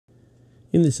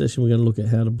In this session, we're going to look at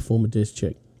how to perform a desk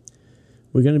check.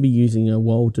 We're going to be using a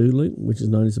while do loop, which is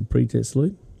known as a pretest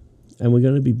loop, and we're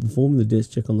going to be performing the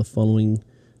desk check on the following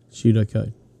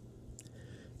pseudocode.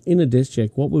 In a desk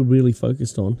check, what we're really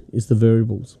focused on is the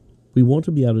variables. We want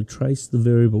to be able to trace the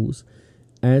variables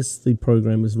as the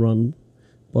program is run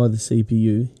by the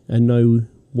CPU and know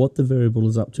what the variable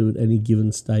is up to at any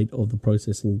given state of the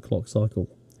processing clock cycle.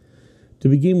 To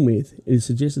begin with, it is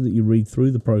suggested that you read through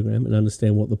the program and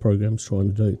understand what the program is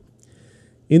trying to do.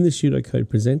 In the pseudocode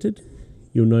presented,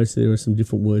 you'll notice there are some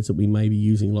different words that we may be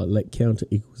using, like let counter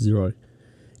equals 0.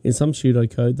 In some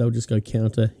pseudocode, they'll just go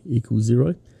counter equals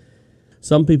 0.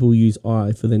 Some people use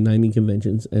I for their naming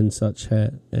conventions and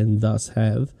thus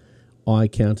have I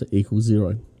counter equals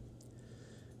 0.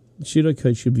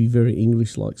 Pseudocode should be very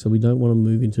English-like, so we don't want to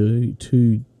move into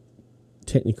too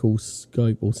technical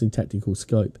scope or syntactical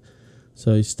scope.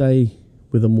 So stay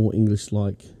with a more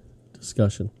English-like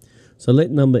discussion. So let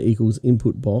number equals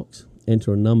input box,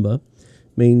 enter a number,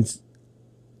 means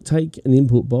take an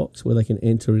input box where they can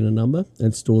enter in a number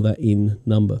and store that in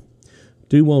number.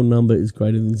 Do while number is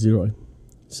greater than 0.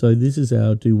 So this is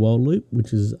our do while loop,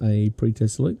 which is a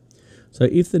pretest loop. So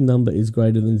if the number is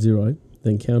greater than 0,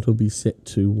 then counter will be set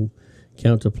to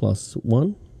counter plus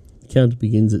 1. Counter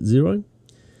begins at 0,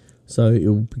 so it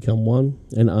will become 1,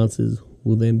 and answers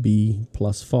will then be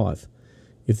plus 5.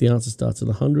 If the answer starts at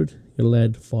 100, you'll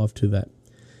add 5 to that.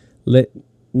 Let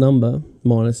number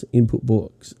minus input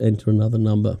box enter another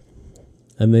number,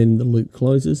 and then the loop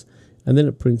closes, and then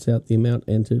it prints out the amount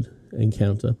entered and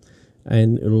counter,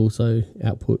 and it'll also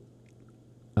output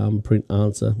print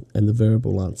answer and the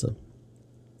variable answer.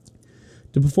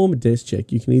 To perform a desk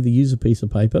check, you can either use a piece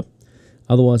of paper,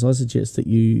 otherwise I suggest that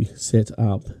you set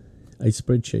up a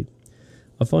spreadsheet.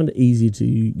 I find it easier to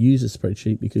use a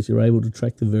spreadsheet because you're able to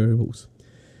track the variables.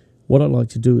 What I like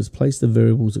to do is place the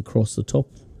variables across the top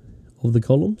of the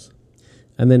columns,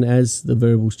 and then as the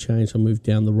variables change, I move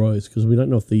down the rows because we don't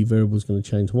know if the variable is going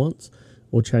to change once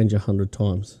or change 100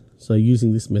 times. So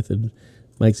using this method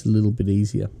makes it a little bit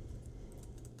easier.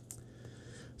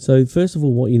 So first of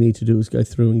all, what you need to do is go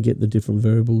through and get the different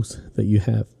variables that you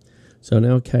have. So in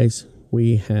our case,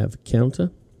 we have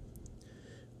counter,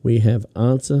 we have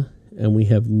answer, and we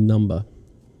have number.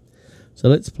 So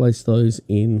let's place those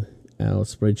in our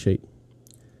spreadsheet.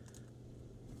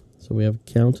 So we have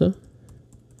counter,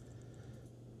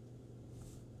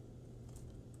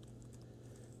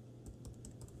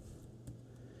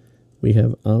 we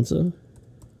have answer,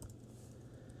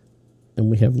 and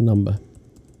we have number.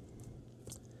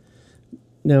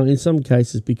 Now in some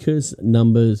cases, because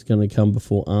number is going to come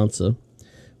before answer,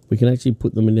 we can actually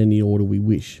put them in any order we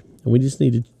wish, and we just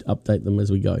need to update them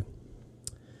as we go.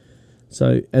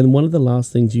 So, and one of the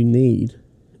last things you need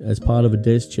as part of a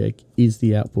desk check is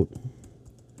the output.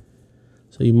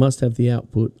 So you must have the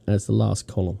output as the last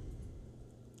column.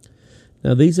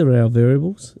 Now these are our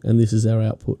variables and this is our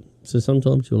output. So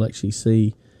sometimes you'll actually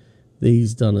see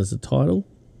these done as a title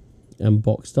and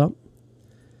boxed up,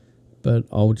 but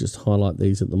I'll just highlight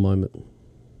these at the moment.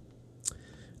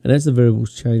 And as the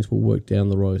variables change, we'll work down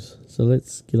the rows. So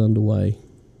let's get underway.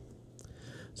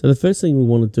 So the first thing we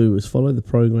want to do is follow the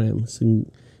programs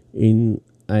in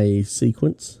a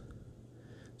sequence.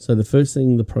 So the first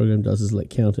thing the program does is let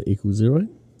counter equal 0.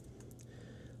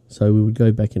 So we would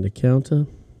go back into counter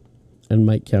and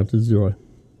make counter 0.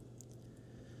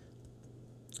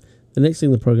 The next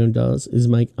thing the program does is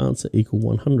make answer equal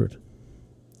 100.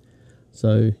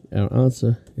 So our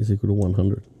answer is equal to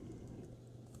 100.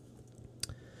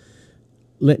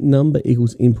 Let number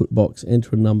equals input box,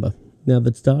 enter a number. Now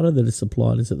the data that is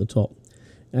supplied is at the top.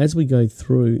 As we go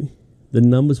through, the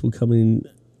numbers will come in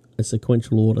a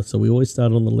sequential order. So we always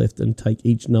start on the left and take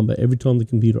each number. Every time the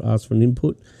computer asks for an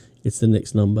input, it's the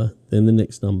next number, then the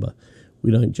next number. We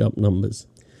don't jump numbers.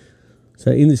 So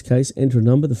in this case, enter a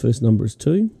number. The first number is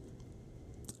 2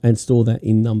 and store that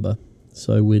in number.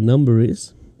 So where number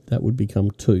is, that would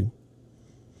become 2.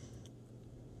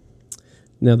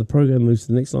 Now the program moves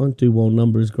to the next line, do while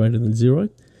number is greater than 0.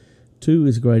 2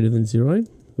 is greater than 0.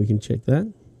 We can check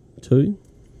that. 2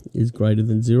 is greater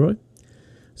than 0.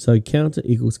 So counter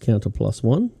equals counter plus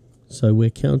 1. So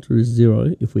where counter is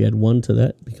 0, if we add 1 to that,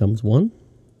 it becomes 1.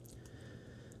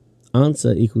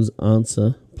 Answer equals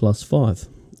answer plus 5.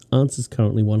 Answer is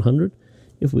currently 100.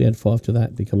 If we add 5 to that,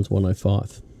 it becomes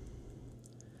 105.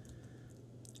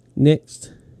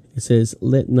 Next, it says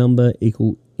let number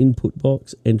equal input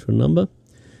box, enter a number.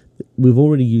 We've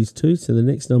already used 2, so the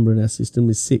next number in our system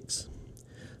is 6.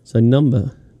 So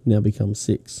number now becomes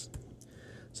 6.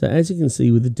 So as you can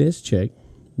see with the desk check,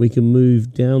 we can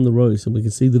move down the row so we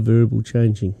can see the variable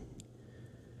changing.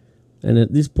 And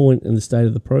at this point in the state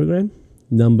of the program,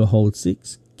 number holds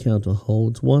 6, counter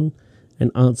holds 1,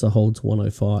 and answer holds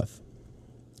 105.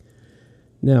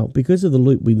 Now, because of the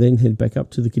loop, we then head back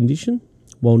up to the condition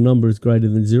while number is greater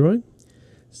than 0.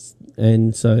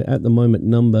 And so at the moment,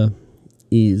 number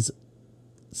is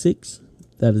 6.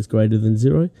 That is greater than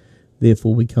 0.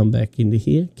 Therefore, we come back into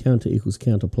here. Counter equals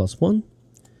counter plus 1.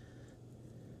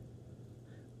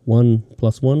 1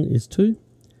 plus 1 is 2.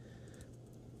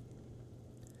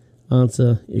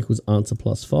 Answer equals answer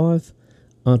plus 5.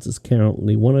 Answer is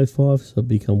currently 105, so it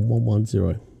becomes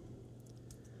 110.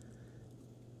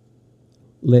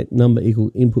 Let number equal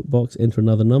input box, enter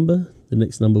another number. The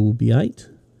next number will be 8.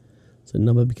 So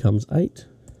number becomes 8.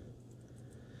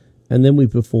 And then we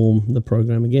perform the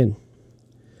program again.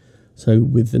 So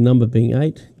with the number being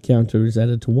 8, counter is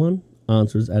added to 1,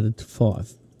 answer is added to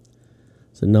 5.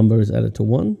 So number is added to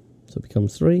 1, so it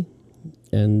becomes 3,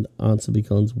 and answer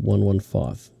becomes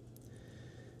 115.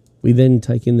 We then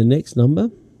take in the next number,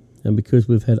 and because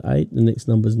we've had 8, the next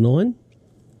number is 9.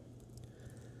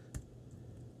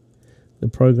 The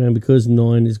program, because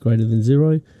 9 is greater than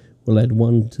 0, will add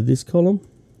 1 to this column,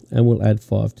 and we'll add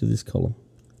 5 to this column.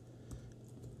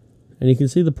 And you can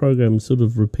see the program sort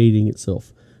of repeating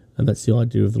itself, and that's the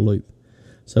idea of the loop.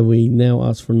 So we now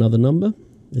ask for another number.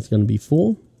 It's going to be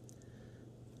 4.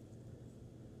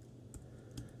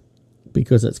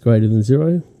 Because that's greater than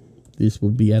 0, this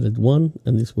will be added 1,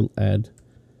 and this will add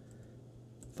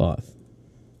 5.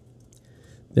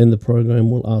 Then the program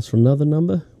will ask for another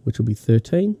number, which will be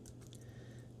 13.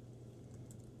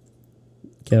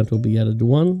 Count will be added to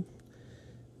 1,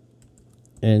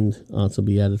 and answer will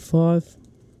be added 5.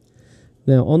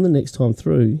 Now on the next time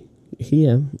through,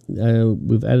 here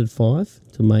we've added 5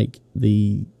 to make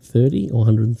the 30 or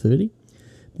 130.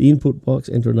 The input box,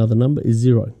 enter another number, is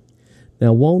 0.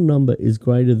 Now while number is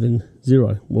greater than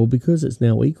 0, well, because it's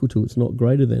now equal to, it's not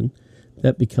greater than,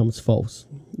 that becomes false.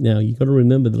 Now you've got to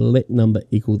remember that let number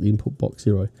equal the input box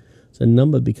 0. So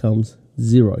number becomes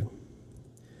 0.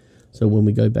 So when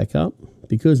we go back up,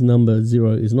 because number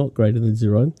 0 is not greater than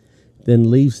 0,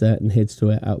 then leaves that and heads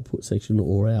to our output section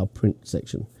or our print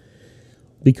section.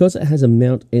 Because it has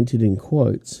amount entered in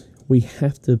quotes, we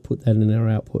have to put that in our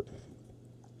output.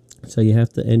 So you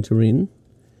have to enter in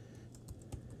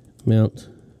amount,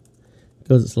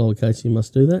 because it's lowercase, you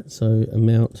must do that. So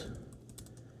amount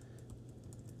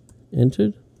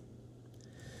entered.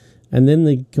 And then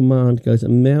the command goes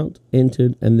amount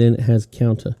entered, and then it has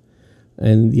counter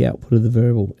and the output of the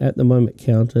variable. At the moment,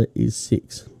 counter is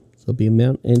 6. So it'll be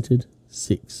amount entered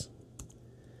 6.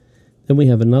 Then we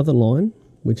have another line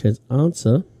which has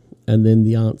answer and then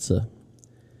the answer,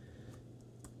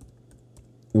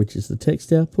 which is the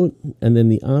text output, and then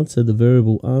the answer, the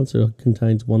variable answer,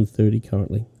 contains 130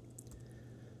 currently.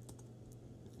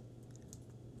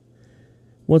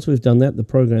 Once we've done that, the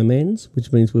program ends,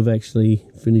 which means we've actually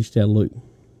finished our loop.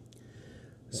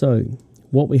 So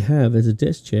what we have as a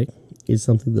desk check is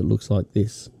something that looks like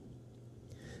this.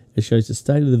 It shows the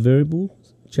state of the variable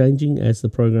changing as the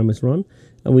program is run,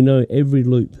 and we know every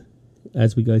loop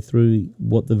as we go through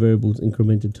what the variable is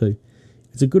incremented to.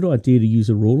 It's a good idea to use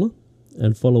a ruler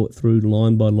and follow it through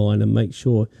line by line and make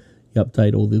sure you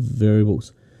update all the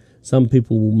variables. Some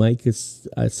people will make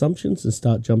assumptions and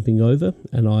start jumping over,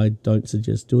 and I don't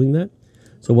suggest doing that.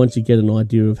 So once you get an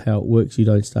idea of how it works, you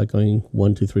don't start going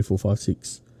 1, 2, 3, 4, 5,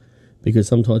 6, because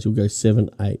sometimes you'll go 7,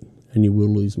 8, and you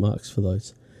will lose marks for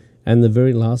those. And the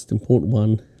very last important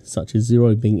one, such as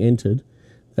 0 being entered,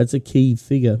 that's a key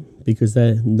figure, because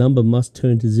that number must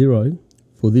turn to 0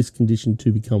 for this condition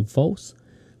to become false,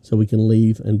 so we can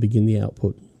leave and begin the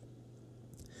output.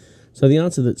 So the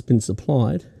answer that's been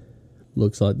supplied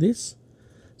looks like this.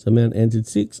 So amount entered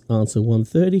 6, answer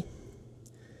 130,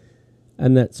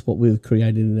 and that's what we've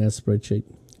created in our spreadsheet.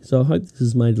 So I hope this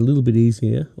has made it a little bit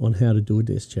easier on how to do a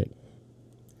desk check.